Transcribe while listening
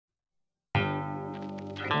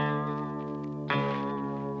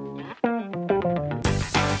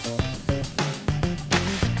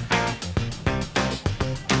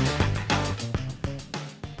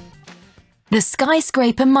The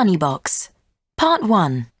Skyscraper Money Box, Part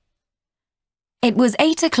 1. It was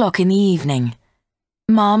 8 o'clock in the evening.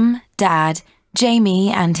 Mum, Dad,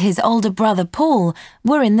 Jamie and his older brother Paul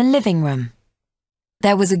were in the living room.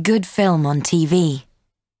 There was a good film on TV.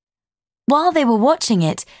 While they were watching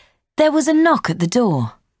it, there was a knock at the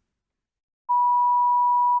door.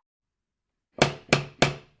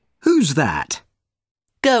 Who's that?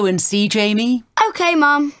 Go and see, Jamie. OK,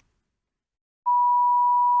 Mum.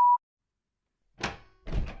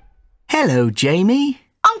 Hello, Jamie.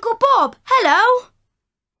 Uncle Bob, hello.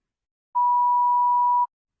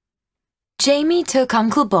 Jamie took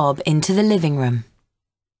Uncle Bob into the living room.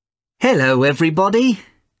 Hello, everybody.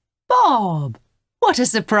 Bob, what a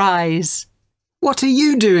surprise. What are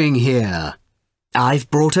you doing here? I've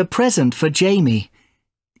brought a present for Jamie.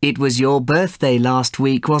 It was your birthday last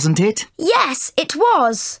week, wasn't it? Yes, it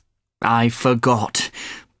was. I forgot.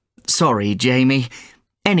 Sorry, Jamie.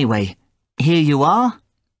 Anyway, here you are.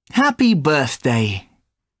 Happy birthday.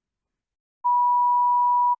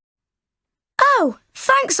 Oh,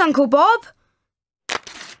 thanks, Uncle Bob.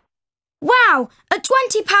 Wow, a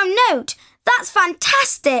 £20 note. That's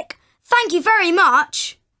fantastic. Thank you very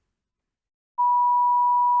much.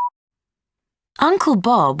 Uncle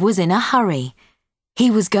Bob was in a hurry. He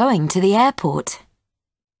was going to the airport.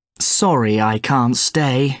 Sorry I can't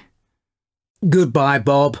stay. Goodbye,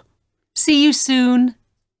 Bob. See you soon.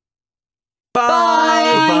 Bye.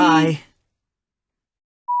 Bye.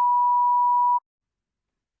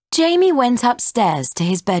 Jamie went upstairs to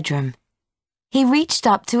his bedroom. He reached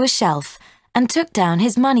up to a shelf and took down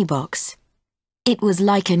his money box. It was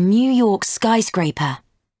like a New York skyscraper.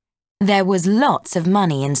 There was lots of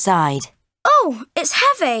money inside. Oh, it's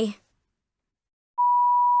heavy.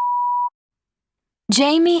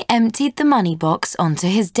 Jamie emptied the money box onto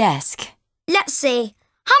his desk. Let's see.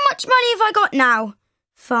 How much money have I got now?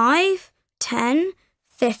 5, 10,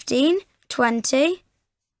 15, 20.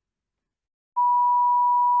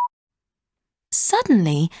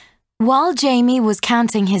 Suddenly, while Jamie was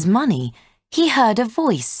counting his money, he heard a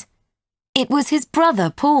voice. It was his brother,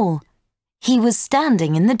 Paul. He was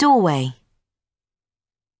standing in the doorway.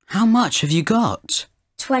 How much have you got?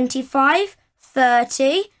 25,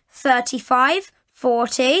 30, 35,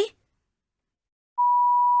 40.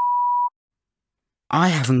 I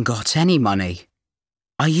haven't got any money.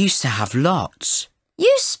 I used to have lots.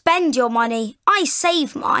 You spend your money. I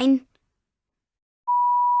save mine.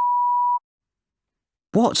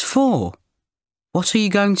 What for? What are you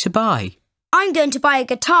going to buy? I'm going to buy a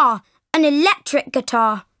guitar, an electric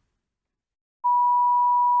guitar.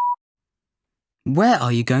 Where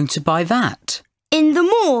are you going to buy that? In the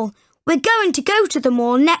mall. We're going to go to the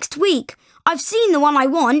mall next week. I've seen the one I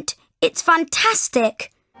want. It's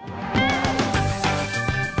fantastic.